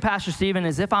you're saying, Pastor Stephen,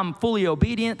 is if I'm fully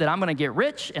obedient, that I'm going to get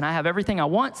rich and I have everything I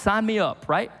want, sign me up,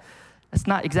 right? That's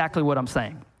not exactly what I'm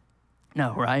saying.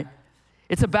 No, right?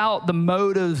 It's about the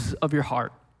motives of your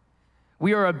heart.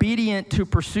 We are obedient to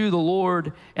pursue the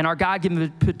Lord and our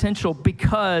God-given potential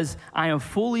because I am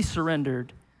fully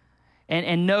surrendered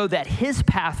and know that His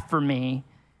path for me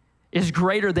is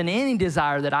greater than any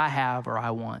desire that I have or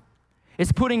I want.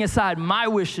 It's putting aside my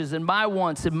wishes and my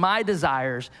wants and my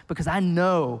desires because I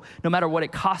know no matter what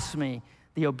it costs me,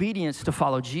 the obedience to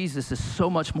follow Jesus is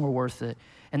so much more worth it,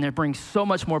 and it brings so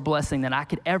much more blessing than I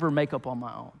could ever make up on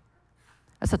my own.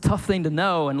 That's a tough thing to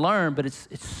know and learn, but it's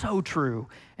so true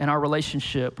in our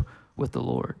relationship with the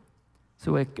Lord.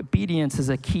 So obedience is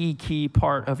a key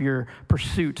part of your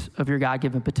pursuit of your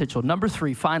God-given potential. Number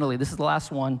 3, finally, this is the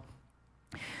last one.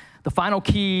 The final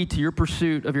key to your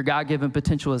pursuit of your God-given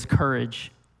potential is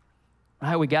courage.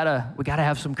 Right? We gotta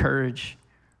have some courage,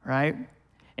 right?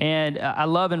 And I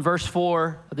love in verse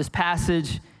 4 of this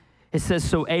passage, it says,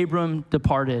 so Abram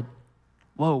departed.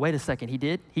 Whoa, wait a second, he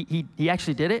did? He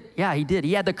actually did it? Yeah, he did.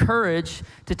 He had the courage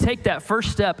to take that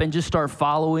first step and just start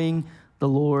following the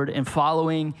Lord and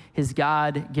following His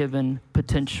God-given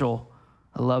potential.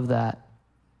 I love that.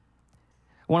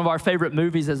 One of our favorite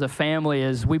movies as a family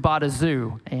is We Bought a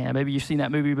Zoo, and maybe you've seen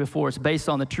that movie before. It's based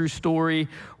on the true story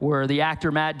where the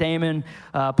actor Matt Damon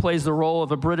plays the role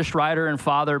of a British writer and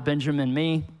father, Benjamin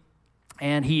Mee,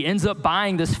 and he ends up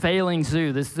buying this failing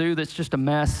zoo, this zoo that's just a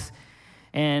mess.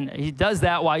 And he does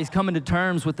that while he's coming to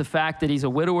terms with the fact that he's a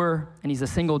widower and he's a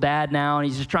single dad now, and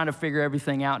he's just trying to figure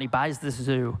everything out, and he buys this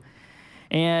zoo.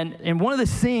 And in one of the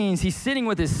scenes, he's sitting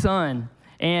with his son,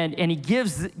 and he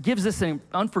gives us an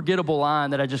unforgettable line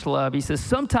that I just love. He says,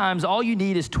 sometimes all you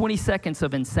need is 20 seconds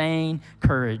of insane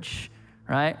courage,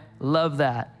 right? Love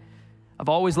that. I've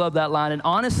always loved that line, and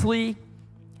honestly,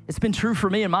 it's been true for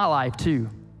me in my life too.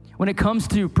 When it comes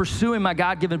to pursuing my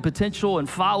God-given potential and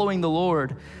following the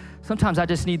Lord, sometimes I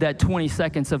just need that 20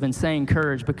 seconds of insane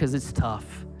courage because it's tough.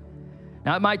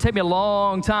 Now, it might take me a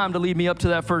long time to lead me up to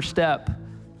that first step.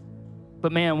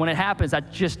 But man, when it happens, I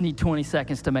just need 20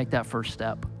 seconds to make that first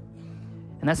step.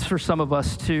 And that's for some of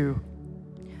us too.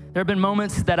 There have been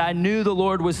moments that I knew the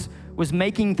Lord was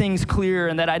making things clear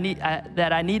and that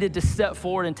I needed to step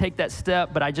forward and take that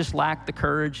step, but I just lacked the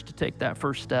courage to take that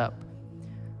first step.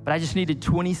 But I just needed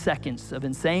 20 seconds of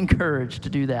insane courage to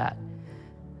do that.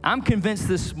 I'm convinced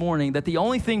this morning that the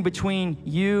only thing between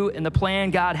you and the plan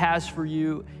God has for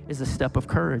you is a step of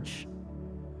courage.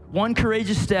 One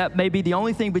courageous step may be the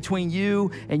only thing between you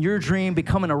and your dream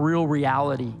becoming a real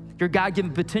reality, your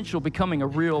God-given potential becoming a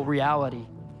real reality.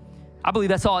 I believe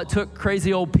that's all it took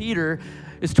crazy old Peter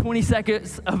is 20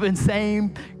 seconds of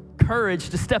insane courage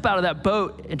to step out of that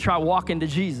boat and try walking to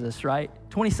Jesus, right?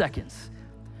 20 seconds.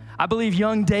 I believe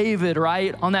young David,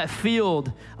 right, on that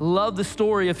field, love the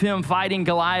story of him fighting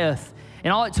Goliath.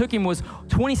 And all it took him was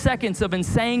 20 seconds of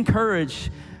insane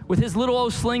courage with his little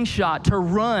old slingshot to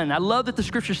run. I love that the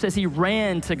scripture says he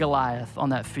ran to Goliath on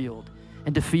that field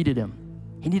and defeated him.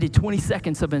 He needed 20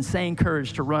 seconds of insane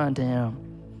courage to run to him.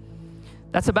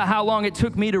 That's about how long it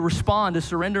took me to respond to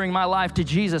surrendering my life to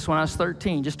Jesus when I was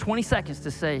 13. Just 20 seconds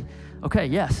to say, okay,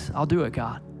 yes, I'll do it,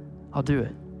 God. I'll do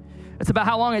it. It's about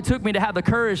how long it took me to have the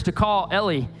courage to call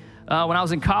Ellie when I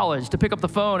was in college, to pick up the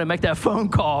phone and make that phone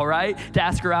call, right? To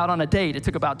ask her out on a date. It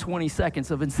took about 20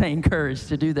 seconds of insane courage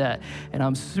to do that, and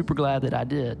I'm super glad that I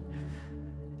did.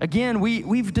 Again,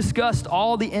 we've discussed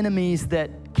all the enemies that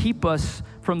keep us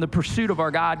from the pursuit of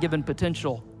our God-given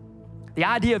potential. The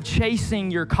idea of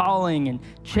chasing your calling and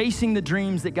chasing the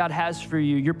dreams that God has for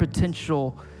you, your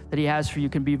potential that he has for you,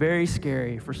 can be very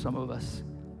scary for some of us.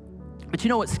 But you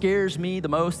know what scares me the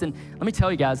most? And let me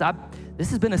tell you guys, this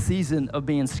has been a season of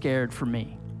being scared for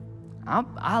me.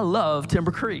 I love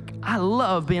Timber Creek. I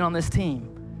love being on this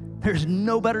team. There's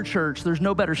no better church, there's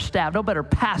no better staff, no better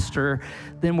pastor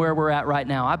than where we're at right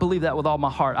now. I believe that with all my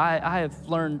heart. I have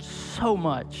learned so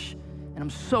much, and I'm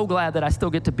so glad that I still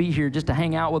get to be here just to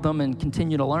hang out with them and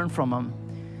continue to learn from them.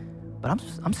 But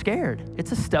I'm scared.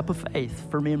 It's a step of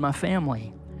faith for me and my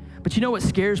family. But you know what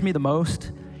scares me the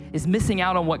most is missing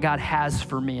out on what God has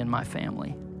for me and my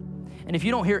family. And if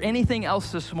you don't hear anything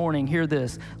else this morning, hear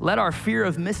this. Let our fear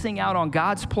of missing out on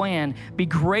God's plan be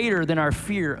greater than our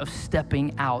fear of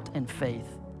stepping out in faith.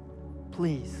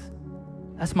 Please.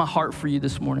 That's my heart for you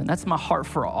this morning. That's my heart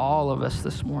for all of us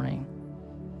this morning.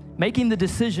 Making the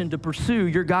decision to pursue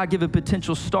your God-given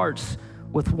potential starts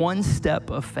with one step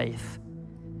of faith.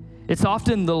 It's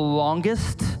often the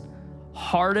longest,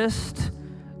 hardest,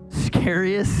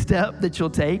 scariest step that you'll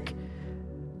take,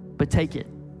 but take it.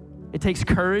 It takes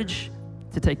courage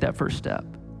to take that first step.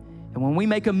 And when we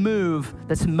make a move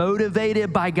that's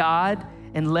motivated by God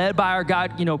and led by our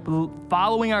God,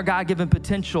 following our God-given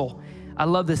potential, I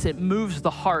love this. It moves the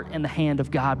heart and the hand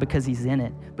of God because he's in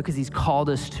it, because he's called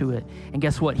us to it. And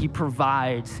guess what? He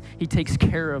provides. He takes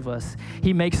care of us.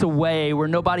 He makes a way where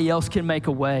nobody else can make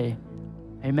a way.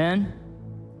 Amen?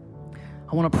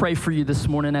 I want to pray for you this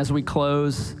morning as we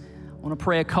close. I want to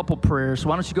pray a couple prayers. So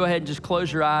why don't you go ahead and just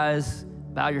close your eyes,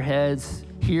 bow your heads.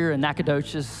 Here in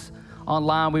Nacogdoches,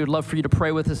 online, we would love for you to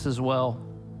pray with us as well.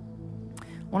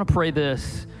 I want to pray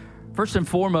this. First and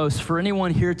foremost, for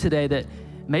anyone here today that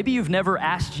maybe you've never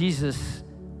asked Jesus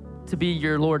to be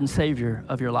your Lord and Savior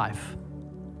of your life.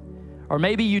 Or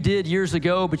maybe you did years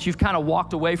ago, but you've kind of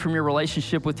walked away from your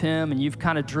relationship with him and you've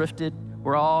kind of drifted.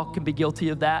 We all can be guilty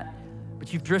of that.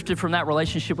 But you've drifted from that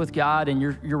relationship with God and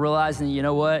you're realizing, you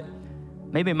know what?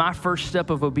 Maybe my first step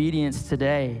of obedience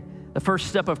today, the first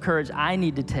step of courage I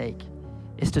need to take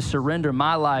is to surrender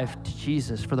my life to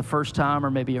Jesus for the first time or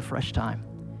maybe a fresh time.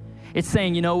 It's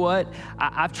saying, you know what?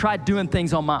 I've tried doing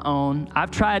things on my own.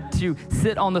 I've tried to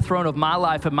sit on the throne of my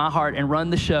life and my heart and run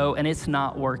the show, and it's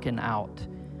not working out.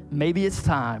 Maybe it's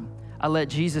time I let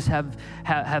Jesus have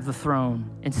the throne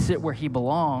and sit where he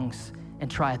belongs and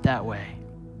try it that way.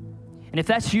 And if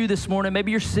that's you this morning,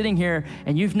 maybe you're sitting here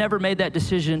and you've never made that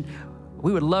decision,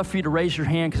 we would love for you to raise your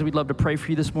hand because we'd love to pray for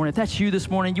you this morning. If that's you this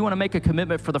morning, you want to make a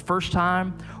commitment for the first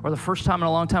time or the first time in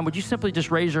a long time, would you simply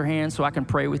just raise your hand so I can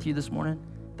pray with you this morning?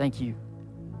 Thank you.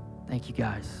 Thank you,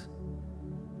 guys.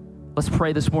 Let's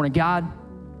pray this morning. God,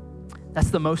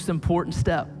 that's the most important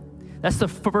step. That's the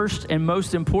first and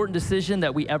most important decision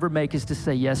that we ever make, is to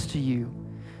say yes to you.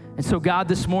 And so, God,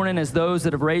 this morning, as those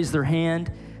that have raised their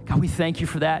hand, God, we thank you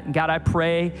for that. And God, I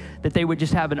pray that they would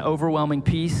just have an overwhelming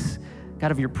peace,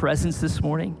 God, of your presence this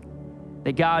morning.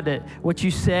 That, God, that what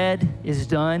you said is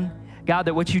done. God,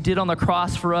 that what you did on the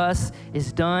cross for us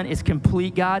is done, is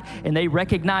complete, God. And they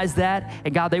recognize that.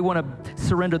 And God, they want to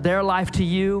surrender their life to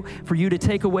you, for you to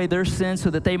take away their sins so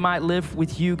that they might live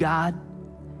with you, God.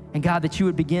 And God, that you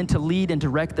would begin to lead and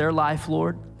direct their life,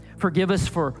 Lord. Forgive us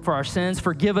for our sins.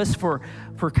 Forgive us for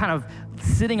kind of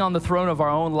sitting on the throne of our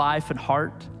own life and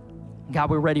heart. God,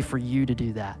 we're ready for you to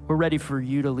do that. We're ready for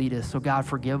you to lead us. So God,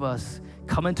 forgive us.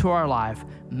 Come into our life.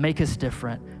 Make us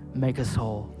different. Make us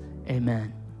whole.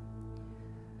 Amen.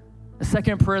 The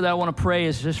second prayer that I want to pray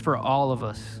is just for all of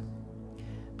us.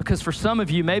 Because for some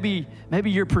of you, maybe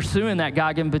you're pursuing that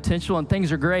God-given potential and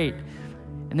things are great.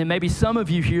 And then maybe some of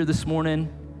you here this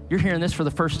morning, you're hearing this for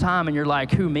the first time and you're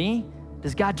like, who, me?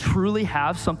 Does God truly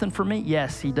have something for me?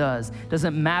 Yes, he does. It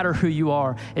doesn't matter who you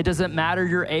are. It doesn't matter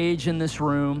your age in this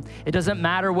room. It doesn't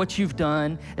matter what you've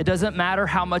done. It doesn't matter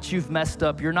how much you've messed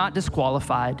up. You're not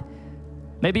disqualified.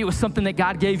 Maybe it was something that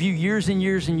God gave you years and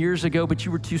years and years ago, but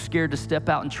you were too scared to step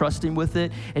out and trust him with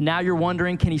it. And now you're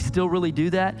wondering, can he still really do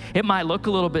that? It might look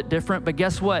a little bit different, but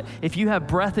guess what? If you have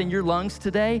breath in your lungs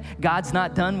today, God's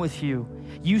not done with you.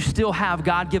 You still have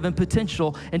God-given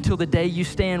potential until the day you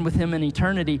stand with him in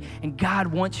eternity. And God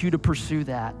wants you to pursue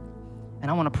that.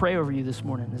 And I want to pray over you this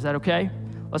morning. Is that okay?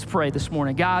 Let's pray this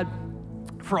morning. God,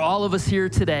 for all of us here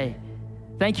today,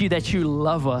 thank you that you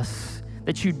love us,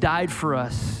 that you died for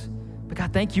us. But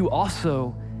God, thank you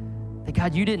also that,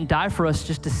 God, you didn't die for us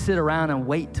just to sit around and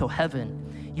wait till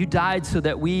heaven. You died so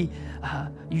that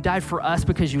you died for us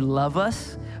because you love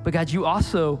us. But God, you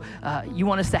also, you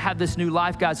want us to have this new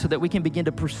life, God, so that we can begin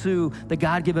to pursue the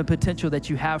God-given potential that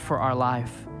you have for our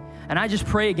life. And I just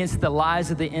pray against the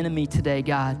lies of the enemy today,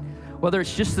 God. Whether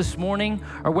it's just this morning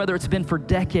or whether it's been for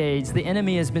decades, the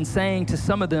enemy has been saying to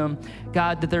some of them,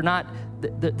 God, that they're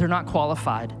not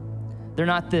qualified. They're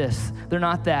not this, they're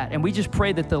not that. And we just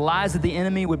pray that the lies of the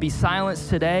enemy would be silenced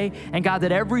today. And God,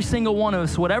 that every single one of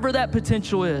us, whatever that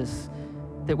potential is,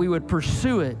 that we would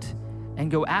pursue it and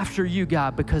go after you,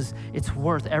 God, because it's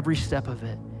worth every step of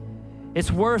it. It's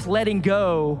worth letting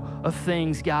go of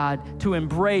things, God, to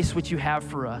embrace what you have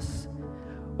for us.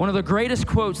 One of the greatest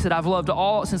quotes that I've loved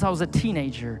since I was a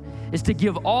teenager is to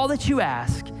give all that you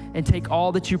ask and take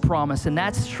all that you promise. And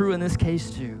that's true in this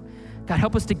case too. God,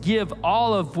 help us to give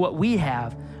all of what we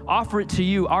have, offer it to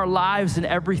you, our lives and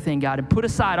everything, God, and put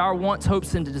aside our wants,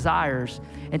 hopes, and desires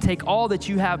and take all that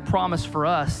you have promised for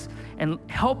us and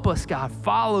help us, God,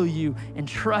 follow you and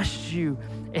trust you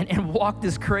and walk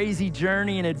this crazy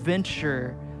journey and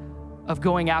adventure of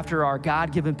going after our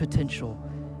God-given potential.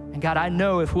 And God, I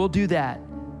know if we'll do that,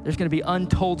 there's gonna be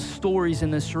untold stories in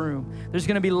this room. There's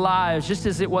gonna be lives, just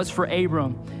as it was for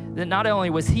Abram, that not only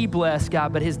was he blessed,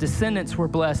 God, but his descendants were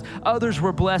blessed. Others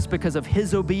were blessed because of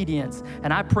his obedience.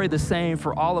 And I pray the same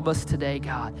for all of us today,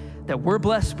 God, that we're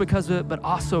blessed because of it, but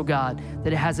also, God,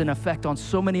 that it has an effect on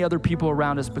so many other people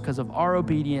around us because of our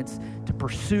obedience to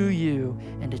pursue you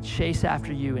and to chase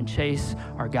after you and chase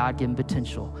our God-given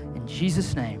potential. In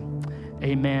Jesus' name,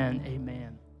 amen. Amen.